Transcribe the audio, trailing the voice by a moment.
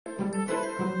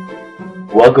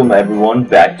Welcome everyone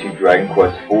back to Dragon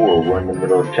Quest IV. We're in the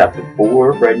middle of chapter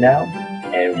 4 right now,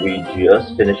 and we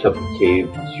just finished up the cave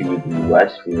to the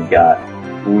west. We got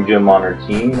Ujum on our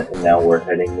team, and now we're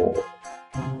heading north.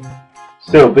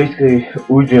 So basically,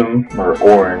 Ujum, or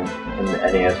Orin in the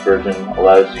NES version,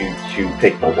 allows you to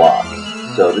pick the locks.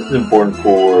 So this is important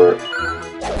for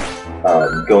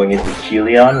going into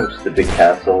Chilion, which is the big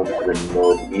castle to the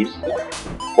northeast.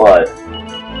 But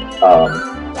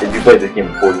if you played this game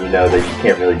before, you know that you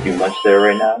can't really do much there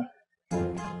right now.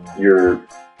 Your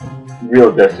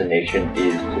real destination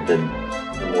is to the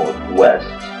northwest,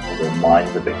 to the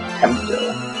mines of Excavate.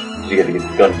 So you gotta get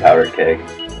the gunpowder keg,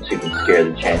 so you can scare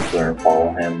the Chancellor and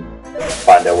follow him,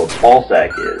 find out what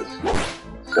Balzack is.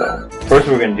 So, first what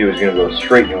we're gonna do is we're gonna go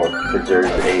straight north, because there's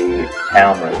a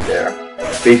town right there.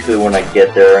 Basically, when I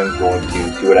get there, I'm going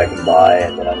to see what I can buy,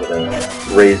 and then I'm gonna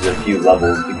raise a few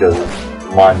levels, because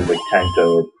mines of Excavate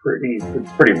are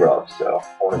pretty rough, so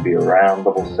I want to be around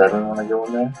level 7 when I go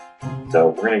in there. So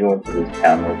we're going to go into this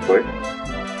town real quick,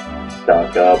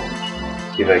 stock up,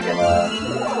 see if I can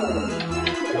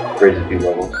raise a few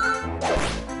levels.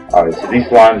 Alright, so these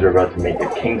slimes are about to make a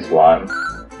king slime,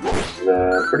 which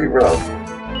is pretty rough.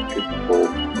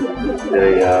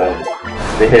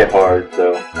 They hit hard,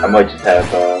 so I might just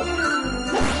have the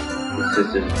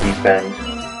sisters defend.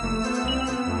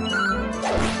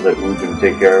 Let Ujum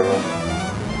take care of him.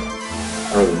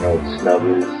 I don't even know what snub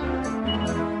is.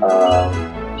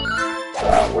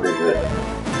 What is it?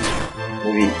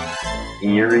 Maybe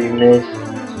eerie mist?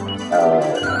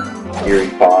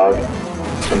 Eerie fog?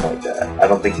 Something like that. I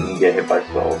don't think you can get hit by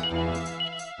spells.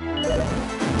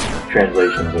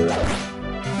 Translations are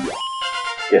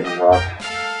getting rough.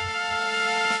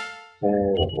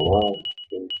 Level up.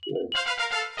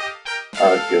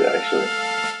 Oh, it's good actually.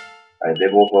 Alright, they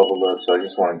both leveled up, so I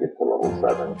just want to get to level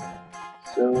 7.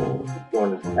 So, let's go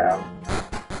into town.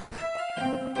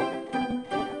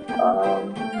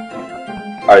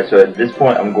 Alright, so at this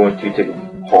point I'm going to take a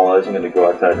pause. I'm going to go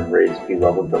outside and raise a few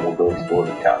levels, then we'll go explore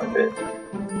the town a bit.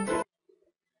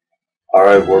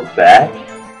 Alright, we're back,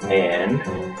 and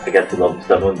I got to level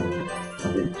 7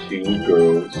 with 2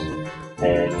 girls,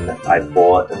 and I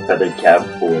bought a feathered cap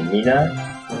for Mina,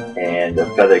 and a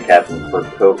feathered cap and fur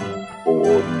coat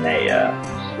for Naya,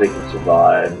 so they can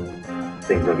survive.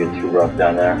 Things don't get too rough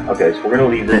down there. Okay, so we're gonna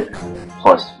leave it.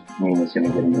 Plus, Mina's gonna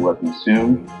get a new weapon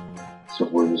soon, so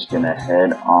we're just gonna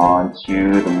head on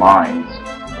to the mines.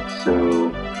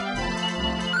 So,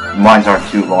 mines aren't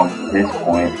too long at this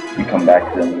point. We come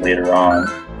back to them later on,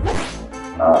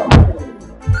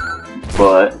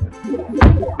 but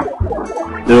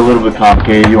they're a little bit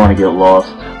complicated. You want to get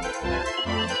lost.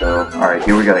 So, all right,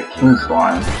 here we got a king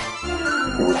slime.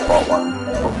 We fought one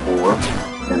before,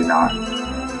 maybe not.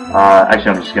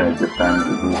 Actually, I'm just gonna defend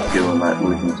with these two and let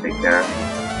Ujum take care.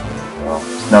 So,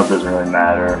 snub doesn't really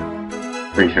matter.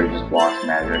 Pretty sure it just blocks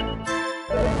magic.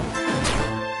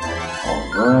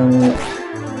 Alright.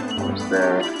 What's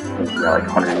there? I think we got like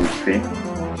 100 HP.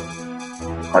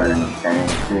 110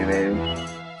 HP maybe.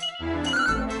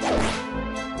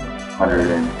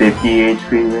 150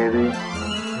 HP maybe.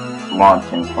 Come on,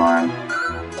 king slime.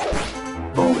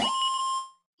 Boom.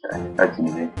 Okay, that's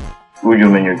easy.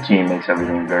 Ujum and your team makes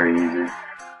everything very easy,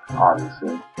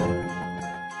 obviously.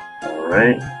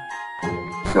 Alright.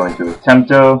 Going to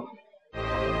Attempto.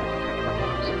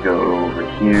 Let's go over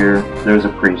here. There's a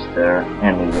priest there,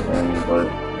 and leave it in, but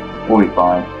we'll be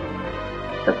fine.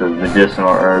 Got those medicinal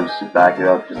herbs to back it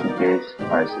up just in case.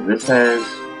 Alright, so this has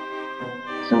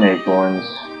some acorns.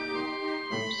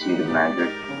 Seed of magic.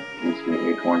 These are the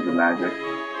acorns of magic.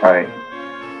 Alright.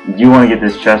 Do you want to get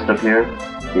this chest up here?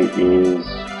 It is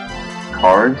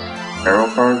cards, tarot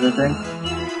cards, I think.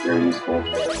 Very useful.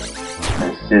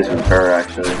 And Sizz with her,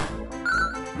 actually.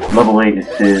 Level 8 is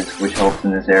Sizz, which helps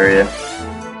in this area.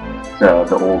 It's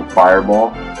the old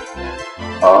fireball.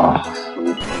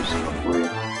 Sweet.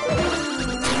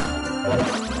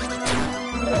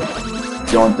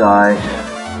 Don't die.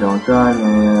 Don't die,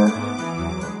 man.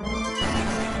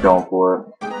 Going for it.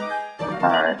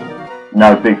 Alright.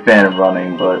 Not a big fan of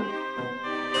running, but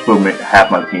put half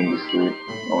my team to sleep. I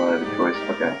don't have a choice.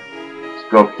 Okay. Let's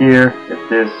go up here, get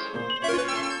this.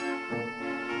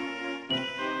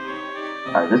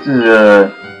 Alright, this is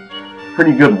a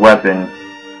pretty good weapon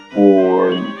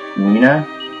for Mina.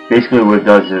 Basically what it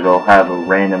does is it'll have a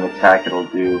random attack it'll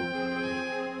do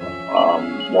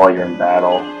while you're in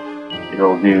battle.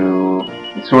 It'll do,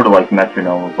 it's sort of like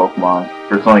Metronome in Pokemon,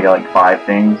 but it's only got like 5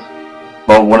 things.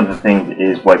 But one of the things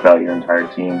is wipe out your entire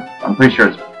team. I'm pretty sure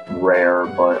it's rare,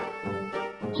 but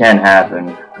it can happen.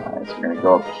 Alright, so we're going to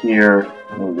go up here,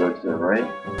 and we go to the right.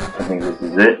 I think this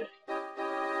is it.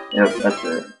 Yep, that's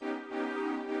it.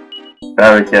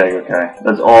 Havre keg, okay.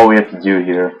 That's all we have to do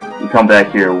here. We come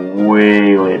back here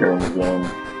way later in the game.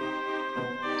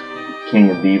 King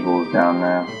of Evil is down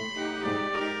there.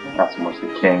 Not so much the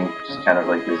king, just kind of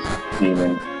like this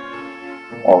demon.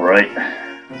 Alright,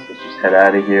 let's just head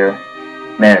out of here.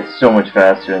 Man, it's so much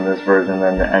faster in this version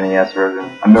than the NES version.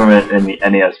 I remember in the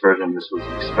NES version this was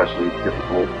an especially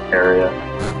difficult area.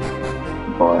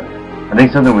 But I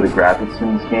think something with the graphics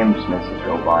in this game just makes it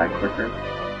go by quicker.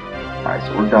 Alright,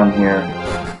 so we're done here.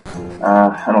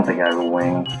 I don't think I have a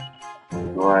wing.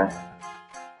 Do I?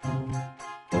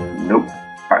 Nope.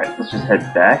 Alright, let's just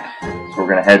head back. So we're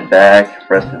gonna head back,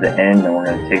 rest of the end, and we're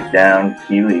gonna take down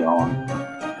Helion.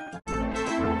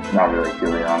 Not really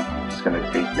Helion, just gonna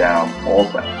take down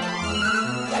Balzack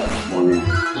with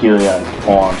Helion's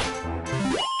pawn.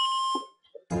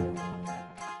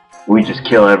 We just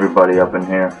kill everybody up in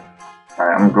here.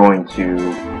 Alright, I'm going to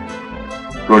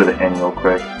go to the end real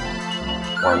quick.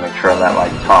 I want to make sure I'm at my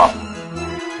top.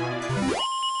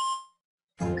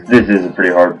 This is a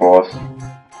pretty hard boss.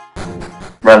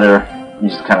 Rather, you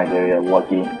just kind of get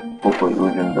lucky. Hopefully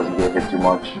Ujum doesn't get hit too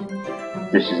much.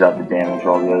 Dishes out the damage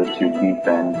while the other two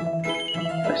defend.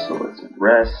 Alright, so let's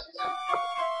rest.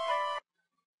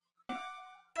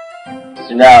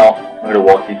 So now, I'm going to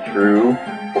walk you through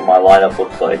what my lineup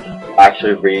looks like. I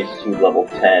actually raised to level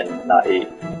 10, not 8.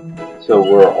 So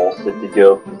we're all set to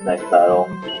go for this next battle.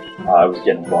 I was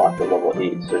getting blocked at level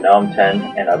 8, so now I'm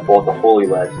 10, and I bought the Holy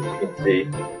Lance, as you can see,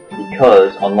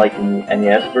 because, unlike in the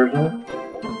NES version,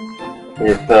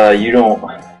 if you don't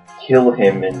kill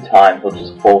him in time, he'll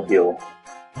just full heal,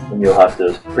 and you'll have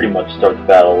to pretty much start the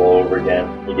battle all over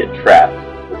again. You get trapped,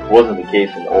 which wasn't the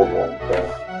case in the old one,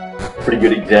 so pretty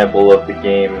good example of the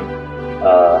game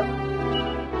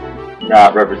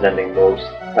not representing most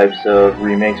types of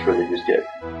remakes where they just get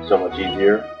so much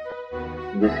easier.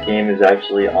 This game is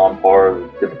actually on par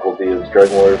with the difficulty of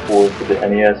Dragon Warrior 4 for the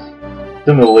NES.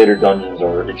 Some of the later dungeons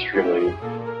are extremely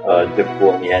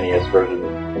difficult in the NES version,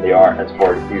 and they aren't as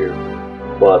hard here.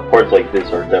 But parts like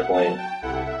this are definitely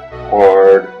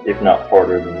hard, if not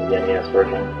harder than the NES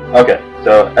version. Okay,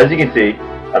 so as you can see,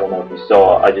 I don't know if you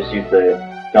saw, I just used the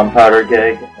gunpowder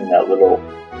keg in that little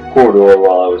corridor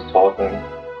while I was talking.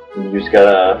 And you just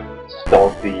gotta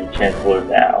stalk the Chancellor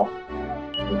now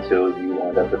until you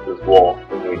wind up at this wall.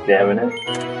 When you examine it,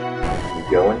 you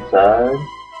go inside.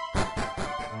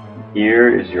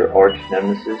 Here is your arch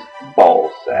nemesis,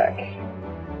 Balzack.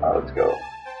 Alright, let's go.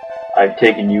 I've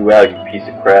taken you out, you piece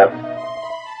of crap.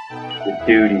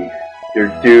 Your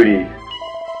duty.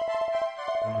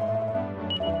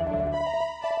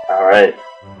 Alright.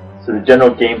 So the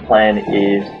general game plan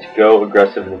is to go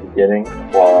aggressive in the beginning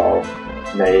while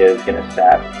Maya is gonna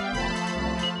sap.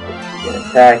 She's gonna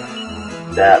attack,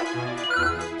 sap.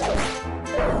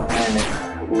 And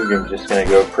Ujum's just gonna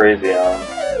go crazy on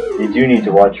him. You do need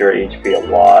to watch your HP a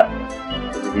lot,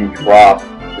 because if you drop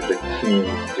with a team,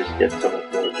 it just gets so much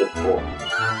more difficult.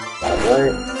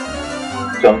 Alright.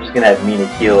 So I'm just gonna have Mina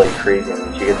heal like crazy, and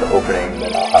when she gets the opening,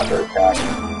 then I'll have her attack.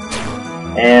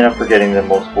 And I'm forgetting the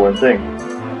most important thing.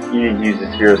 You need to use the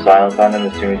Sphere of Silence on him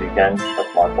as soon as you can.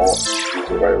 That's my fault. Use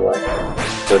it right away.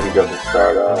 So he doesn't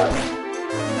start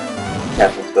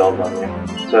casting spells on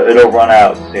you. So it'll run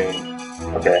out soon.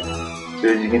 Okay. So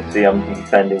as you can see, I'm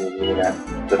defending with Mina.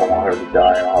 So I don't want her to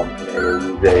die, and I'll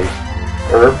use a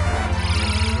herb.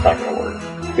 It's not gonna work.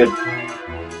 Good.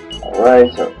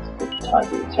 Alright, so it's time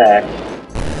to attack.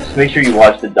 Just make sure you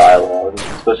watch the dialogue. It's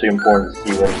especially important to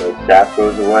see when the sap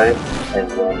goes away and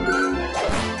when the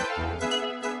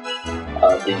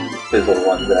fizzle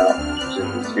runs out, which is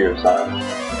the Sphere of Silence.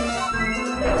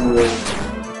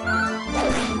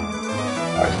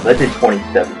 Alright, so that did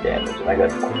 27 damage, and I got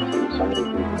 22, so I'm going to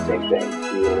do the same thing.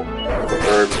 Heal the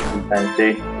herb, defense.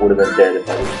 See, would have been dead if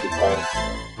I didn't defend.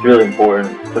 It's really important,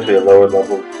 especially at lower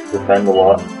levels, to defend a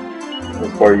lot.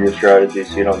 It's part of your strategy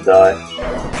so you don't die.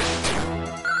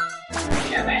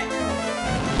 Okay.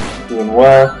 Doing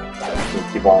well. Just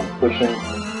keep on pushing.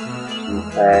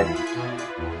 Attack.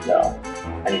 No.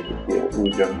 I need to heal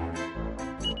Ujum.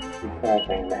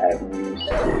 Attacking to have use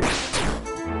too.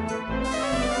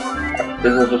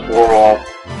 This will just wore off.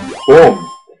 Boom!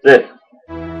 That's it.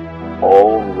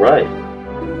 Alright. I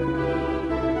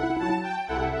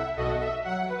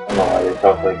don't know why they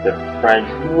talk like they're French.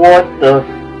 What the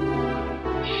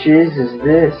shiz is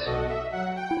this?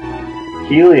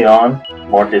 Helion.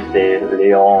 Marcus de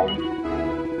Leon.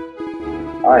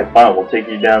 Alright, fine, we'll take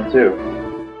you down too.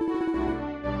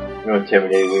 You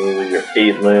intimidate me with your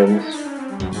 8 limbs,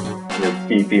 your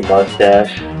beefy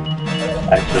mustache.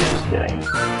 Actually, just kidding.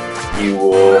 You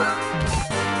will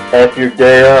F your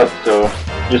day up, so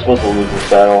Just was a losing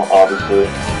battle, obviously.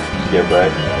 Just get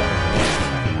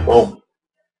wrecked. Boom.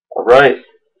 Alright.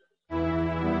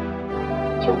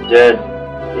 So we're dead.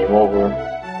 Game over.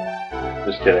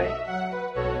 Just kidding.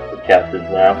 The captain's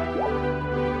now.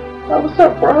 Oh, what's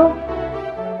up, bro?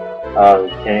 Ah, the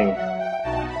king.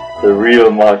 The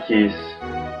real Marquis.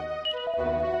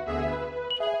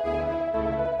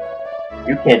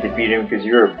 You can't defeat him because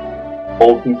you're a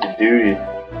old piece of duty.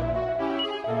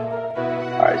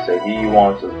 Alright, so he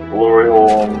wants us to glory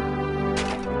hole him.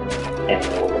 And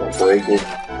we're gonna break it.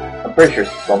 I'm pretty sure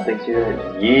something's here.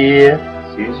 Yeah,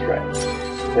 see strength.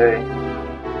 Okay.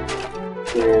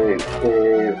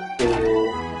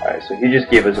 Alright, so he just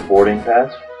gave us a boarding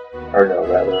pass. Or no,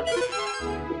 rather,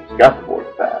 he just got the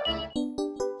boarding pass.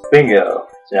 Bingo!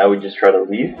 So now we just try to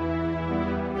leave.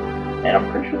 And I'm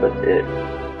pretty sure that's it.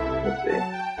 Let's see.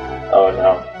 Oh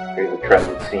no, here's a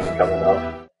tragic scene coming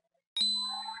up.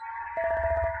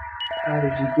 How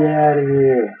did you get out of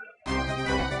here?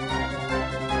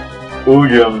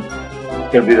 Ujum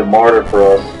is gonna be the martyr for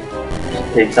us.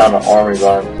 Just takes on the army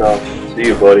by himself. See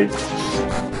you, buddy.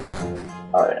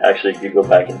 Alright, actually, if you go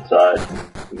back inside,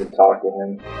 you can talk to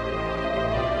him.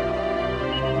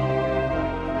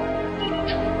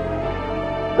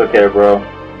 It's okay, bro.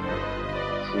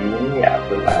 See you in the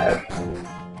afterlife.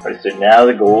 Alright, so now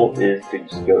the goal is to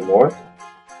just go north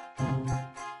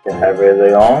to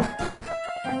Havre on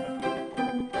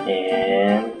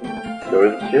and go to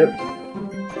the ship.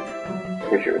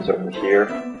 Pretty sure it's over here.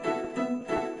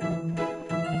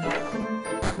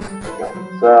 Go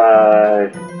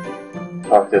inside.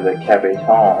 Talk to the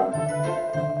Capitan.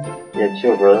 Yeah,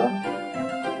 chill, brother.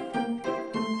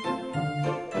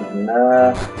 And,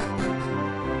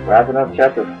 wrapping up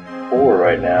chapter 4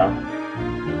 right now.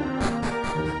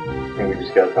 I think we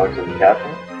just gotta talk to the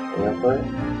captain.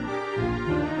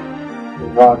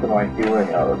 What am I doing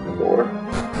out of the door?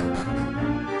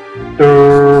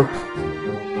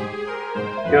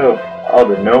 Go. Oh,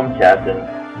 the gnome captain.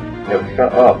 Yo,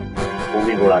 shut up. We'll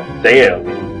leave when I say it, at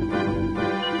least.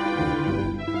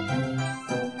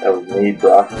 That was me,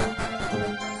 bro.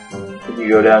 Could you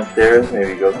go downstairs?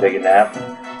 Maybe go take a nap?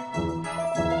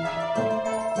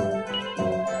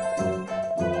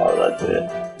 Oh, that's it.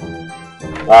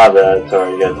 My bad.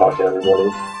 Sorry, you gotta talk to everybody.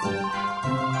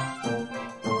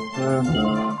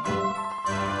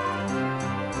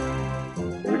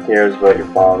 Who cares about your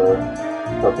father?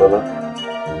 What's up, brother?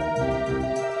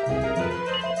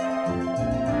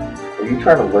 Are you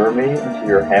trying to lure me into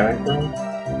your hammock room?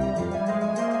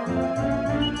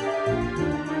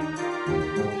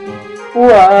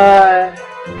 Why?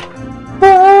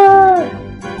 Why?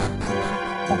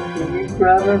 I see you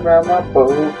driving around my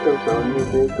boat, cause I need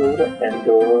to go to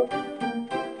Endor.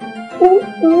 Ooh,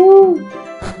 ooh.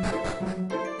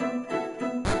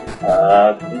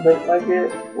 Seems like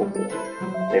it.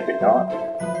 Maybe not.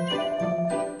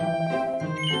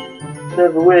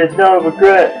 Never win, no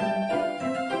regret.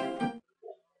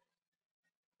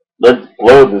 Let's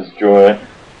blow this joint.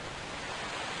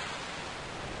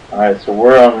 Alright, so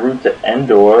we're en route to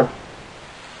Endor.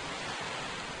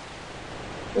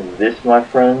 And this, my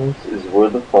friends, is where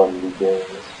the fun begins.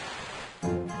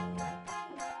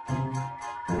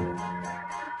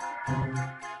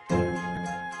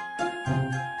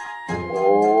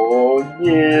 Oh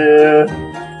yeah!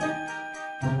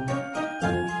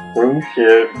 Cruise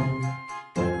ship.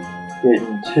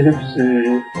 Getting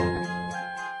tipsy.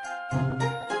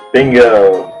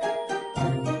 Bingo!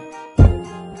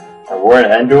 We're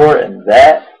in Endor, and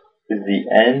that is the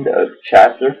end of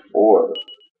chapter 4.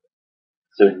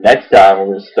 So next time we're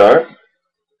going to start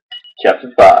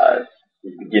chapter 5,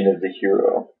 the beginning of the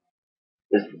hero.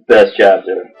 This is the best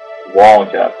chapter, long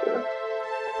chapter,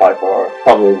 by far,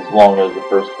 probably as long as the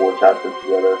first 4 chapters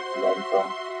together.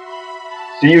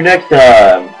 See you next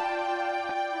time!